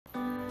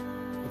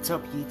What's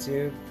up,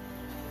 YouTube?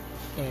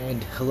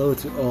 And hello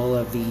to all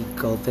of the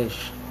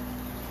goldfish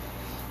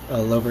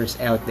lovers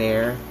out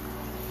there.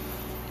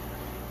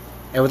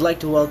 I would like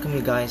to welcome you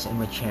guys on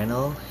my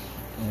channel,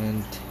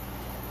 and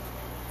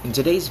in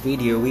today's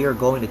video we are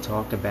going to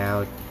talk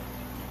about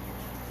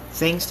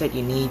things that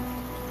you need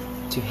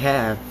to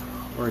have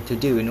or to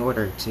do in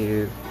order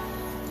to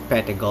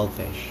pet a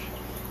goldfish.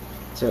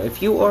 So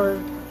if you are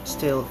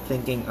still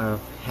thinking of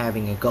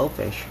having a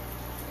goldfish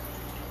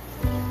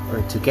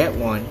or to get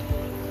one,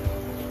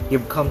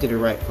 you've come to the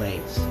right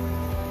place.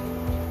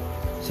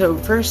 So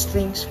first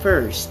things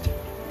first,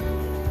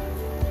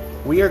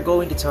 we are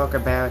going to talk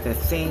about the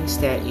things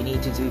that you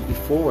need to do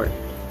before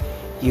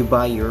you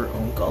buy your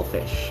own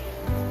goldfish.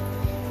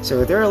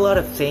 So there are a lot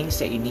of things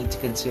that you need to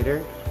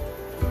consider.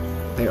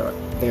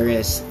 There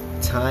is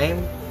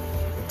time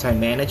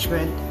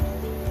management,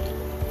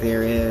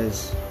 there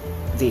is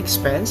the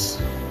expense,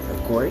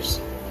 of course,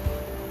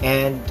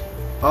 and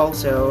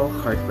also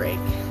heartbreak.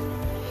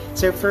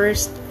 So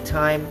first,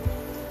 time.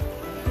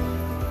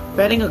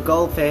 Petting a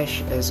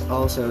goldfish is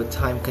also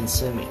time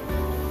consuming.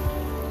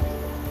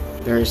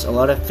 There's a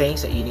lot of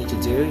things that you need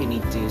to do. You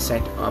need to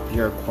set up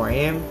your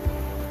aquarium.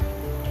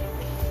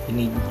 You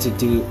need to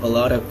do a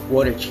lot of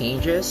water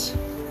changes.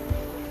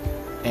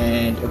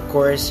 And of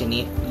course you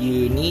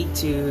need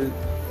to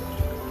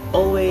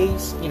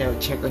always,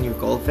 check on your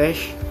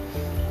goldfish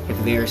if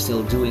they are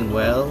still doing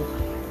well,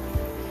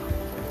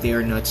 if they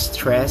are not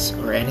stressed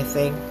or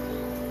anything.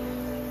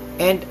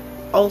 And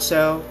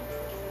also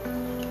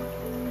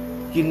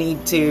you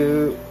need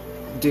to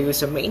do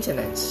some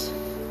maintenance,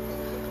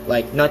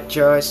 like not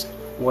just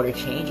water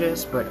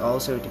changes but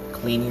also to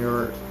clean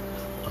your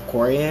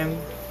aquarium,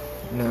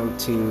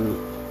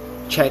 to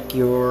check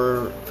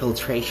your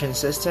filtration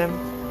system.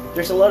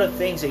 There's a lot of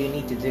things that you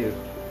need to do.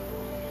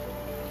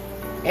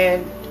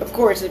 And of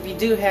course, if you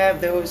do have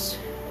those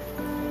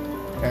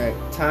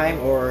time,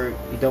 or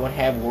you don't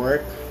have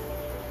work,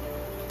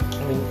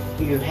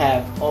 you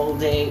have all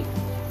day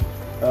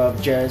of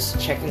just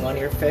checking on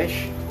your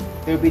fish,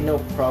 there will be no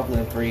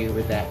problem for you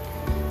with that.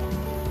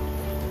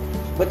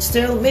 But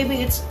still, maybe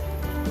it's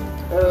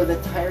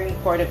the tiring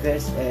part of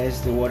this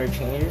is the water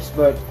changes.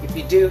 But if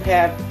you do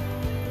have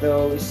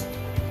those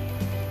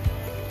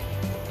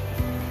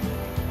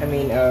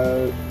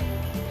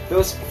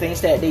those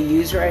things that they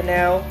use right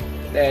now,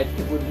 that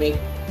it would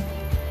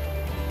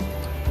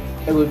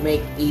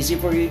make easy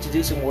for you to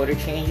do some water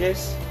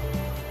changes,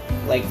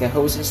 like the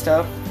hose and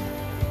stuff,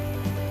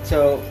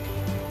 so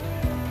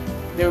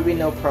there will be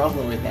no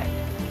problem with that.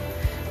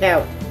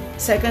 Now,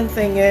 second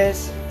thing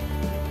is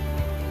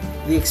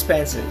the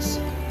expenses.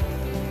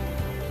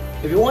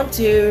 If you want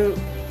to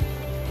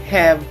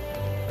have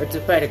or to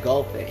pet a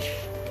goldfish,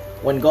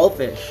 one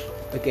goldfish,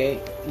 okay,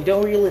 you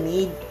don't really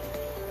need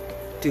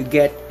to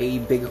get a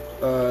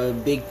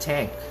big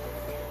tank.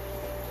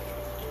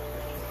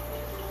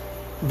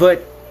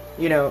 But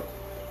the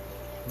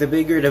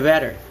bigger the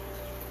better.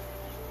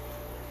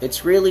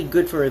 It's really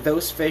good for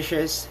those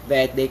fishes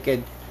that they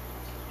could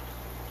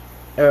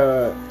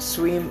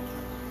swim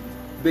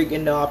big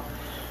enough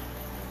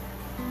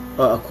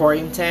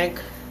aquarium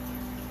tank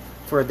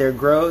for their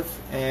growth,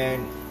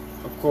 and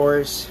of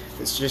course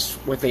it's just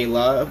what they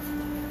love.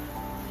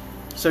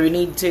 So you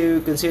need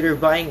to consider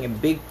buying a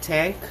big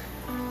tank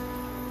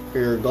for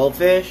your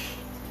goldfish,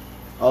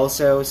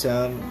 also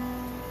some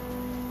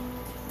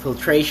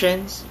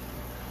filtrations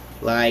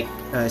like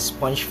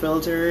sponge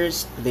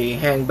filters, the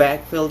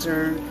hangback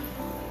filter,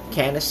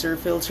 canister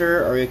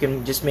filter, or you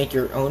can just make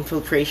your own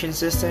filtration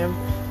system.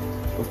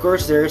 Of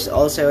course, there's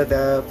also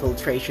the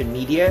filtration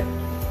media.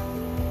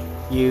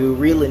 You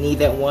really need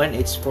that one.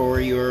 It's for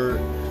your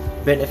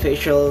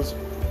beneficial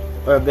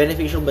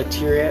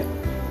bacteria.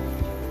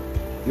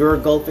 Your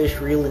goldfish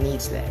really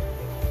needs that.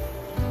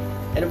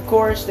 And of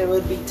course, there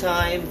would be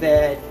time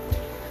that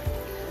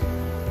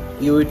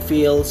you would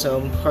feel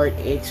some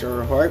heartaches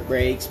or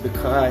heartbreaks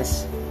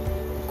because,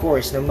 of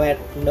course, no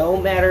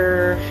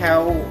matter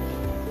how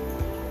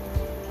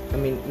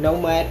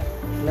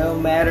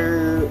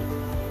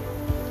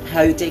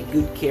you take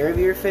good care of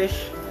your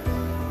fish,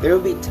 there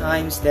will be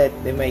times that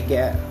they might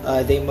get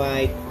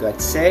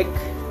sick,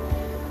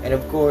 and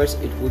of course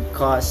it would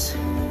cause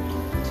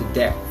to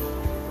death.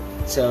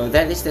 So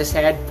that is the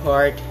sad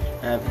part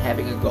of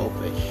having a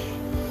goldfish.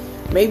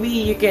 Maybe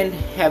you can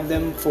have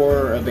them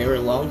for a very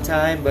long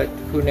time, but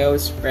who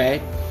knows,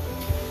 right?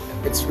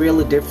 It's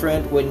really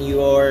different when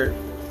you are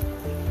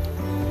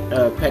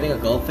petting a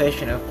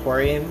goldfish in an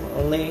aquarium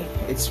only.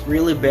 It's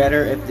really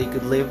better if they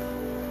could live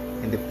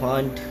in the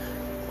pond,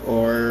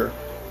 or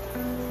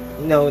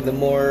the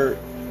more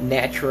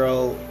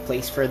natural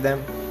place for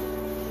them.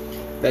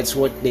 That's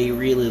what they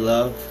really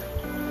love.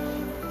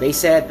 They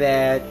said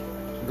that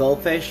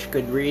goldfish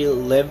could really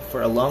live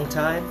for a long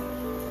time,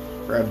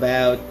 for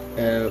about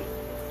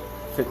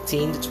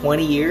 15 to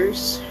 20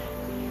 years,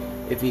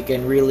 if you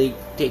can really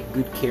take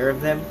good care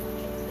of them.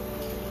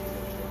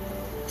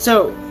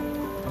 So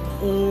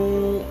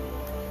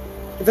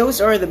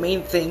those are the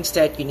main things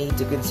that you need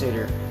to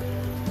consider.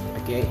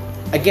 Okay,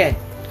 again,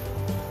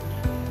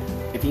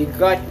 if you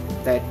got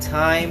that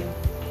time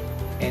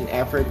and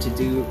effort to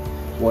do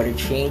water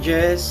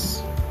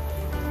changes,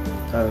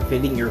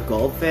 feeding your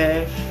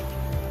goldfish,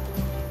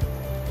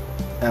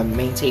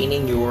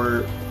 maintaining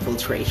your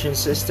filtration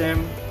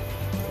system,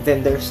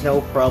 then there's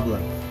no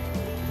problem.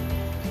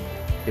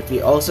 If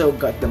you also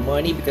got the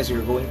money because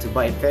you're going to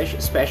buy fish,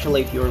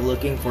 especially if you're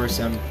looking for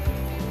some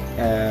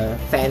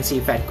fancy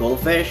fat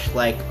goldfish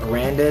like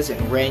orandas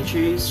and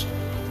ranchus,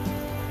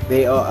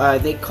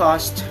 they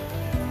cost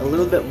a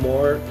little bit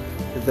more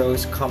than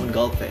those common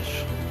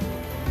goldfish.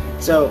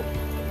 So,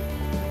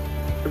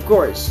 of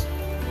course,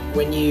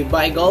 when you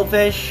buy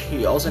goldfish,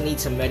 you also need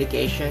some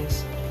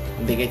medications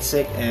when they get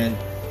sick, and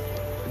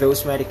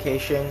those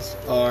medications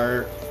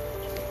are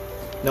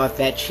not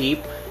that cheap.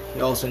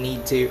 You also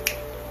need to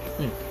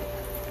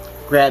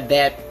grab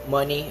that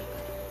money.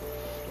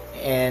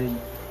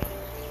 And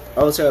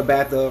also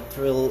about the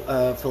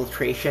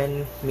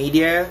filtration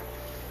media,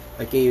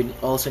 okay, you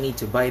also need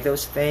to buy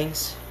those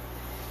things.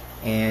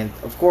 And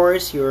of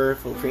course, your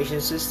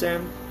filtration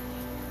system,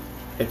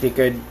 if you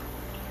could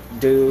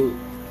do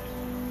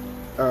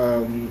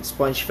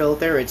sponge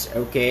filter, it's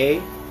okay.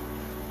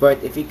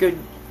 But if you could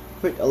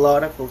put a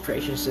lot of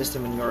filtration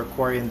system in your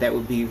aquarium, that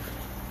would be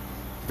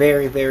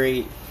very,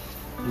 very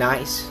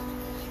nice,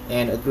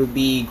 and it would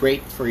be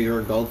great for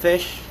your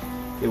goldfish.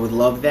 They would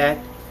love that.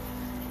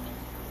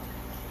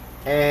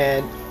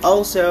 And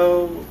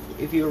also,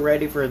 if you're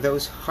ready for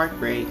those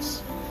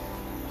heartbreaks,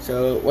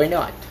 so why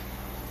not,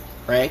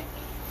 right?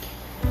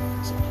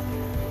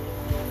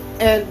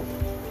 And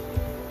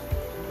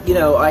you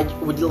know, I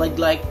would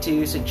like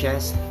to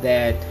suggest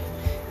that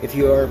if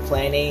you are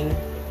planning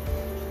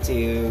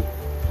to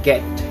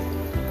get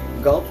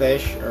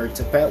goldfish or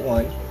to pet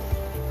one,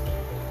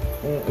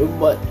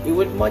 it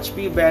would much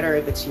be better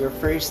if it's your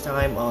first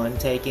time on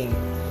taking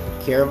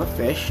care of a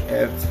fish.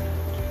 If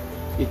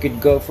you could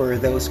go for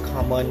those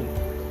common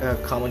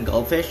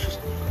goldfish,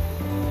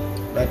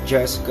 not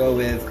just go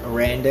with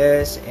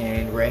orandas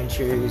and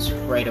ranchus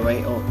right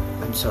away. Oh,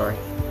 I'm sorry.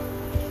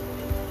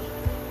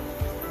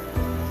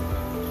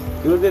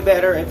 It would be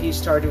better if you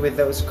started with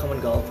those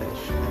common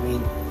goldfish. I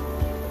mean,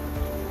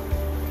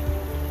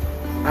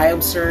 I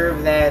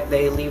observe that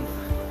they live,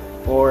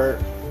 or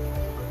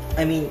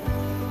I mean,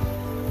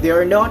 they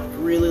are not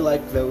really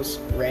like those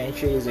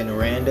ranches and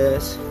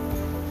orandas.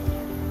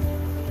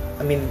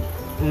 I mean,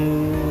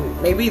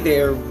 maybe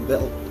they're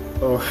built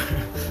or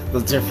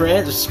built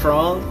different or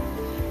strong,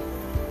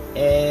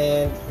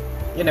 and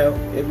you know,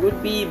 it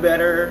would be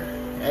better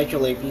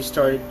actually if you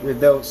started with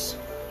those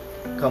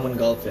common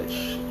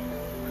goldfish.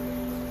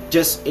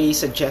 Just a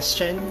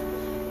suggestion.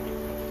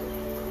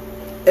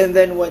 And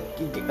then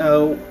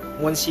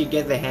once you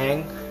get the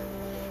hang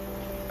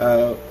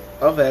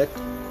of it,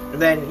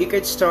 then you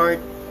could start,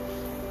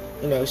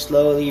 you know,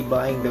 slowly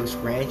buying those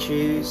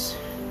ranchus,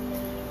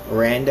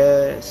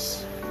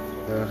 orandas,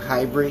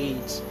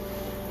 hybrids.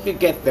 You could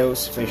get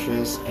those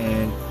fishes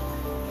and,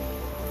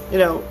 you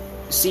know,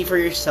 see for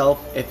yourself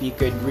if you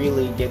could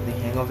really get the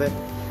hang of it.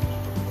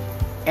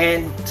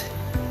 And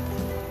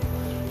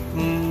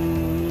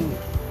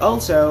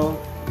also,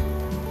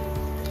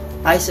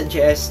 I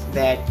suggest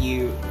that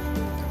you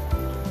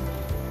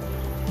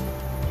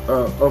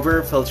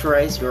over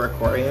filterize your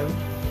aquarium.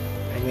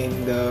 I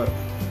mean, the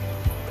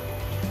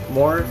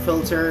more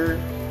filter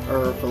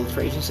or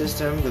filtration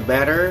system, the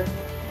better.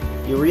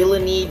 You really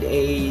need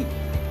a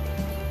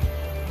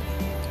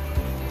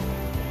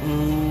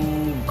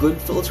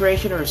good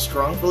filtration or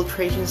strong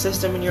filtration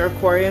system in your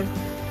aquarium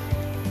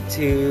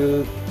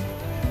to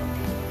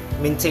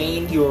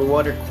maintain your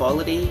water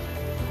quality.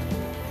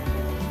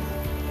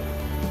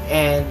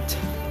 And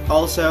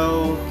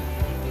also,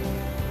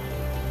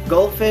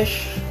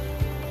 goldfish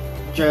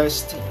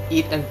just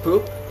eat and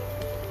poop.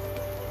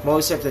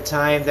 Most of the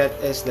time, that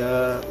is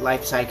the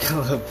life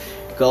cycle of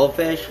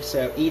goldfish.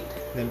 So eat,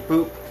 then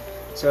poop.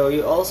 So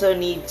you also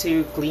need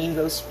to clean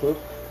those poop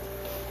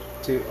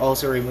to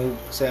also remove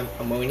some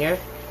ammonia.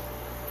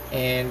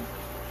 And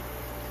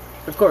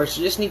of course,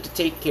 you just need to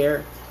take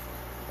care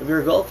of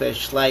your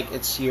goldfish like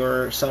it's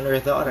your son or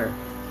daughter.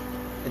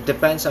 It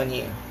depends on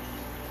you.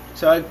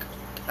 So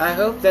I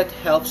hope that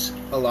helps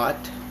a lot.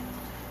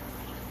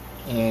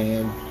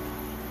 And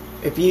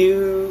if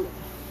you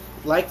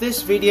like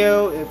this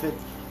video, if it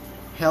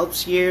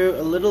helps you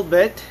a little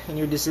bit in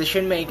your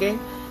decision making,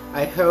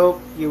 I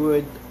hope you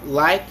would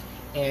like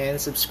and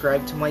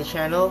subscribe to my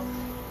channel.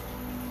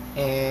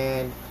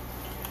 And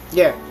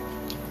yeah,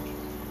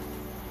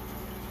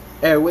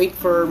 wait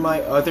for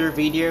my other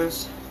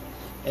videos,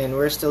 and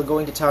we're still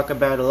going to talk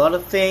about a lot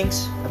of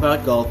things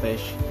about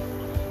goldfish.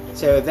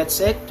 So that's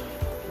it,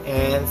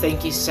 and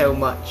thank you so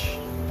much.